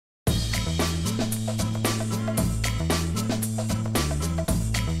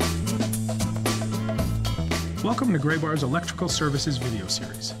Welcome to Graybar's Electrical Services video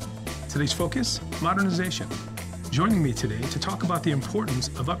series. Today's focus, modernization. Joining me today to talk about the importance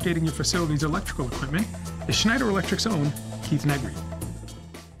of updating your facility's electrical equipment is Schneider Electric's own Keith Negri.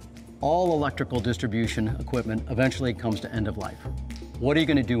 All electrical distribution equipment eventually comes to end of life. What are you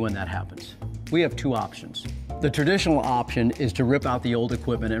going to do when that happens? We have two options. The traditional option is to rip out the old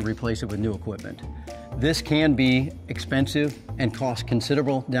equipment and replace it with new equipment. This can be expensive and cost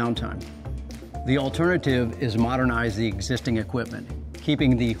considerable downtime. The alternative is modernize the existing equipment,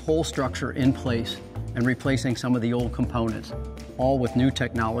 keeping the whole structure in place and replacing some of the old components, all with new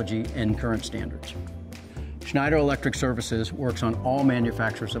technology and current standards. Schneider Electric Services works on all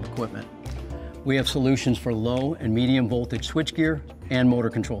manufacturers of equipment. We have solutions for low and medium voltage switchgear and motor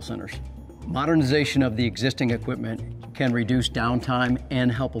control centers. Modernization of the existing equipment can reduce downtime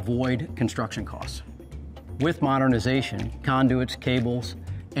and help avoid construction costs. With modernization, conduits, cables,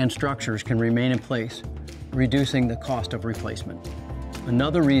 and structures can remain in place, reducing the cost of replacement.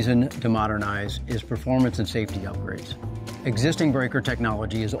 Another reason to modernize is performance and safety upgrades. Existing breaker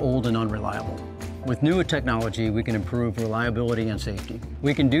technology is old and unreliable. With newer technology, we can improve reliability and safety.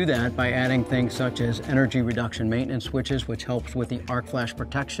 We can do that by adding things such as energy reduction maintenance switches, which helps with the arc flash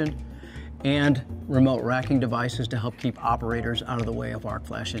protection, and remote racking devices to help keep operators out of the way of arc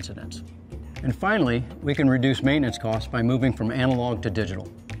flash incidents. And finally, we can reduce maintenance costs by moving from analog to digital.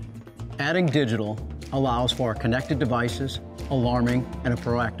 Adding digital allows for connected devices, alarming, and a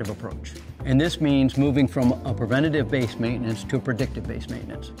proactive approach. And this means moving from a preventative-based maintenance to a predictive-based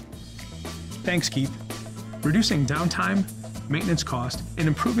maintenance. Thanks, Keith. Reducing downtime, maintenance cost, and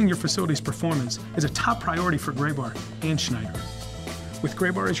improving your facility's performance is a top priority for Graybar and Schneider. With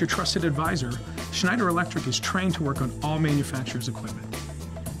Graybar as your trusted advisor, Schneider Electric is trained to work on all manufacturers' equipment.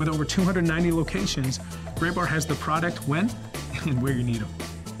 With over 290 locations, Graybar has the product when and where you need them.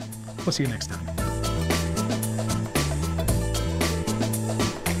 We'll see you next time.